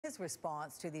his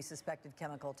response to the suspected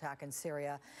chemical attack in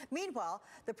Syria. Meanwhile,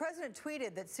 the president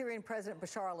tweeted that Syrian President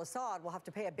Bashar al-Assad will have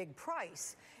to pay a big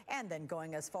price, and then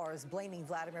going as far as blaming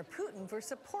Vladimir Putin for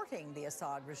supporting the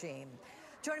Assad regime.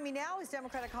 Joining me now is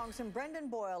Democratic Congressman Brendan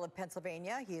Boyle of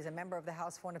Pennsylvania. He is a member of the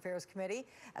House Foreign Affairs Committee,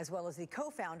 as well as the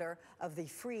co-founder of the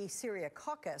Free Syria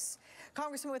Caucus.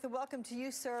 Congressman, with a welcome to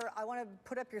you, sir. I want to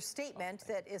put up your statement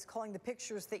that is calling the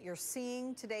pictures that you're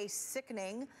seeing today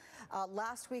sickening.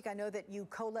 Last week, I know that you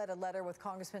co-led a letter with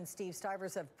Congressman Steve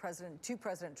Stivers to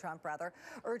President Trump,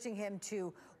 urging him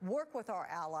to work with our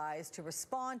allies to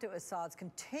respond to Assad's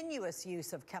continuous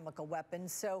use of chemical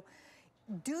weapons. So,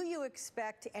 do you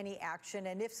expect any action,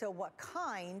 and if so, what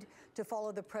kind, to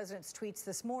follow the president's tweets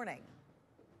this morning?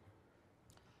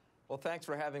 Well, thanks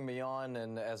for having me on.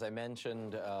 And as I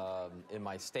mentioned in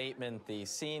my statement, the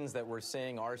scenes that we're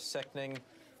seeing are sickening.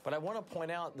 But I want to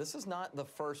point out, this is not the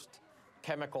first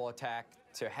chemical attack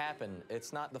to happen.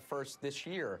 It's not the first this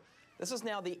year. This is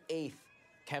now the 8th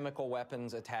chemical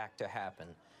weapons attack to happen.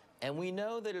 And we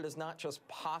know that it is not just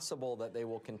possible that they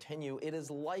will continue, it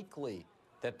is likely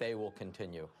that they will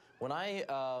continue. When I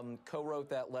co-wrote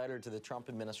that letter to the Trump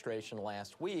administration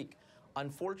last week,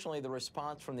 unfortunately, the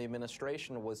response from the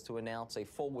administration was to announce a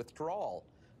full withdrawal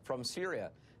from Syria.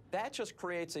 That just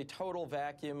creates a total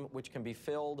vacuum which can be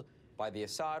filled by the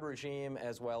Assad regime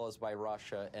as well as by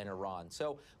Russia and Iran.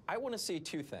 So I want to see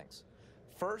two things.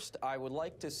 First, I would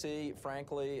like to see,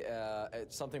 frankly,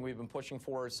 it's something we've been pushing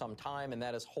for some time, and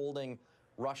that is holding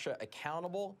Russia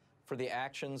accountable for the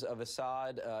actions of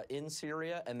Assad in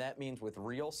Syria, and that means with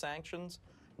real sanctions,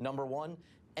 number one.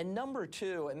 And number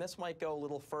two, and this might go a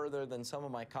little further than some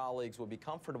of my colleagues would be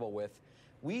comfortable with,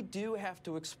 we do have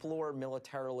to explore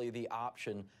militarily the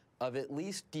option of at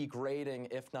least degrading,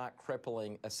 if not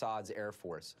crippling, Assad's air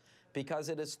force, because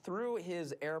it is through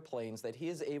his airplanes that he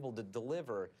is able to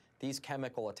deliver these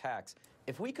chemical attacks.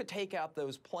 If we could take out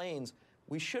those planes,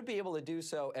 we should be able to do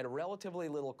so at a relatively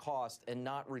little cost and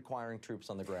not requiring troops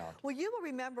on the ground. Well, you will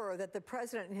remember that the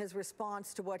president, in his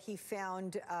response to what he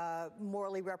found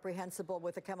morally reprehensible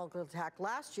with the chemical attack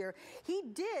last year, he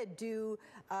did do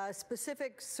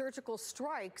specific surgical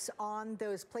strikes on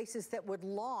those places that would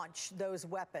launch those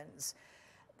weapons.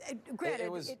 Granted,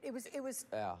 it was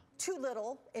too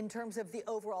little in terms of the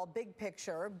overall big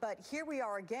picture, but here we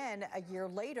are again a year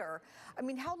later. I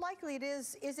mean, how likely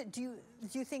is it, do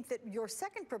you think that your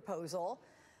second proposal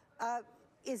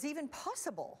is even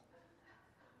possible?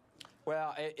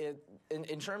 Well,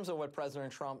 in terms of what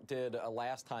President Trump did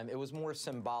last time, it was more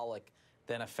symbolic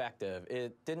than effective.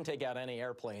 It didn't take out any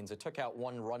airplanes. It took out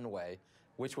one runway,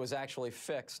 which was actually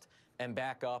fixed and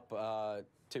back up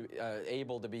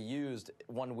able to be used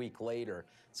 1 week later.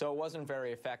 So it wasn't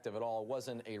very effective at all. It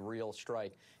wasn't a real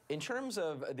strike. In terms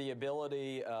of the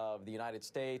ability of the United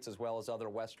States as well as other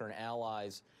Western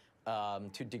allies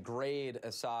to degrade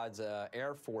Assad's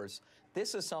air force,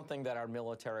 this is something that our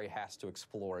military has to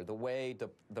explore,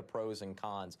 the pros and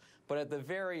cons. But at the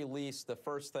very least, the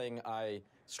first thing I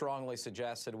strongly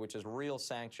suggested, which is real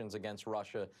sanctions against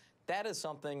Russia, that is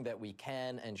something that we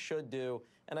can and should do,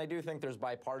 and I do think there's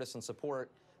bipartisan support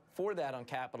for that on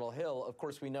Capitol Hill. Of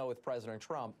course, we know with President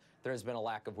Trump, there has been a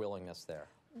lack of willingness there.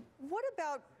 What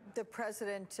about the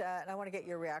president, and I want to get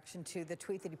your reaction to the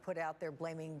tweet that he put out there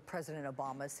blaming President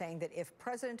Obama, saying that if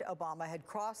President Obama had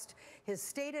crossed his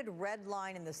stated red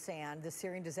line in the sand, the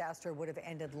Syrian disaster would have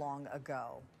ended long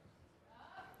ago?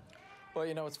 Well,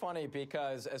 you know, it's funny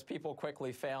because as people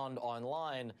quickly found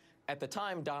online, at the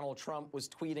time, Donald Trump was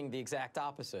tweeting the exact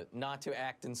opposite, not to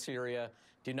act in Syria,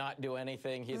 do not do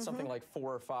anything. He had something like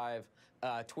 4 or 5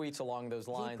 tweets along those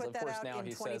lines. He put that of course, out now in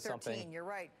he 2013, says something. You're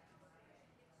right.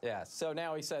 Yeah, so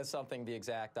now he says something the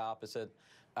exact opposite.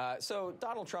 So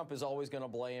Donald Trump is always going to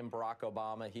blame Barack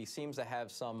Obama. He seems to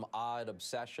have some odd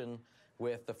obsession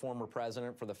with the former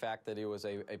president for the fact that he was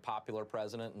a popular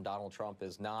president and Donald Trump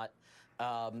is not.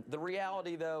 The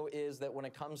reality, though, is that when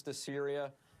it comes to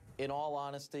Syria, in all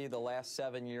honesty, the last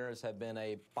 7 years have been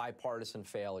a bipartisan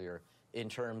failure in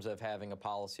terms of having a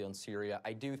policy on Syria.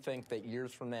 I do think that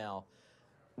years from now,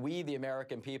 we, the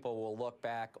American people, will look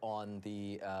back on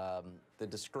the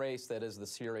disgrace that is the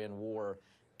Syrian war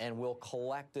and will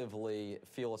collectively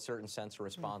feel a certain sense of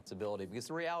responsibility. Because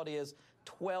the reality is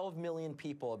 12 million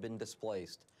people have been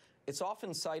displaced. It's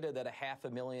often cited that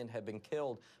 500,000 have been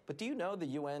killed, but do you know the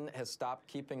UN has stopped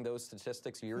keeping those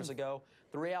statistics years ago?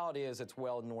 The reality is it's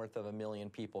well north of 1 million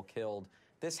people killed.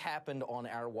 This happened on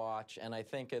our watch, and I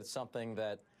think it's something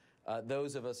that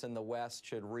those of us in the West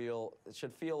should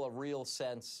feel a real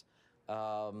sense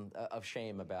of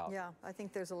shame about. Yeah, I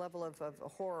think there's a level of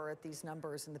horror at these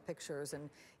numbers and the pictures, and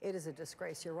it is a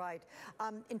disgrace. You're right.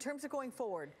 In terms of going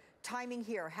forward, timing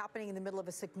here happening in the middle of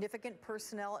a significant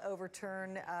personnel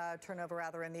turnover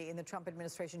rather in the Trump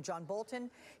administration. John Bolton,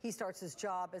 he starts his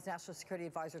job as National Security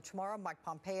Advisor tomorrow. Mike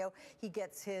Pompeo, he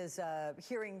gets his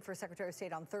hearing for Secretary of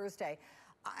State on Thursday.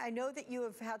 I know that you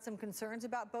have had some concerns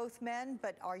about both men,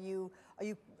 but are you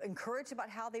encouraged about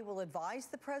how they will advise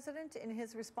the president in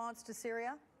his response to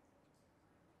Syria?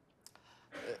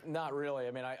 Not really.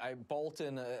 I mean,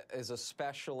 Bolton is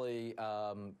especially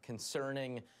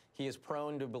concerning. He is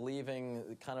prone to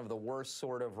believing kind of the worst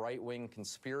sort of right-wing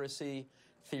conspiracy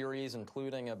theories,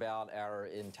 including about our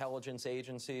intelligence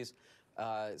agencies.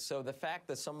 So the fact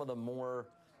that some of the more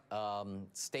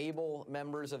stable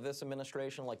members of this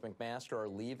administration, like McMaster, are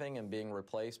leaving and being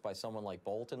replaced by someone like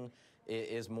Bolton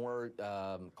is more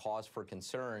cause for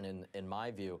concern in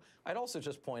my view. I'd also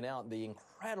just point out the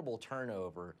incredible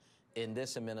turnover in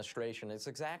this administration. It's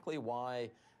exactly why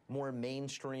more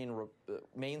mainstream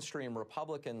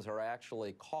Republicans are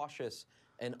actually cautious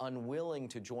and unwilling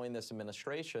to join this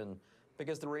administration,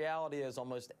 because the reality is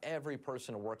almost every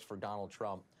person who works for Donald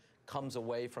Trump comes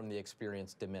away from the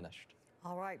experience diminished.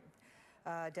 All right.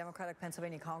 Democratic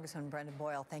Pennsylvania Congressman Brendan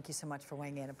Boyle, thank you so much for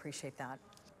weighing in. Appreciate that.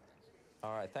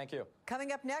 All right, thank you.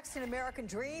 Coming up next in American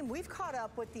Dream, we've caught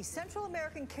up with the Central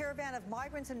American caravan of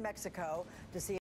migrants in Mexico to see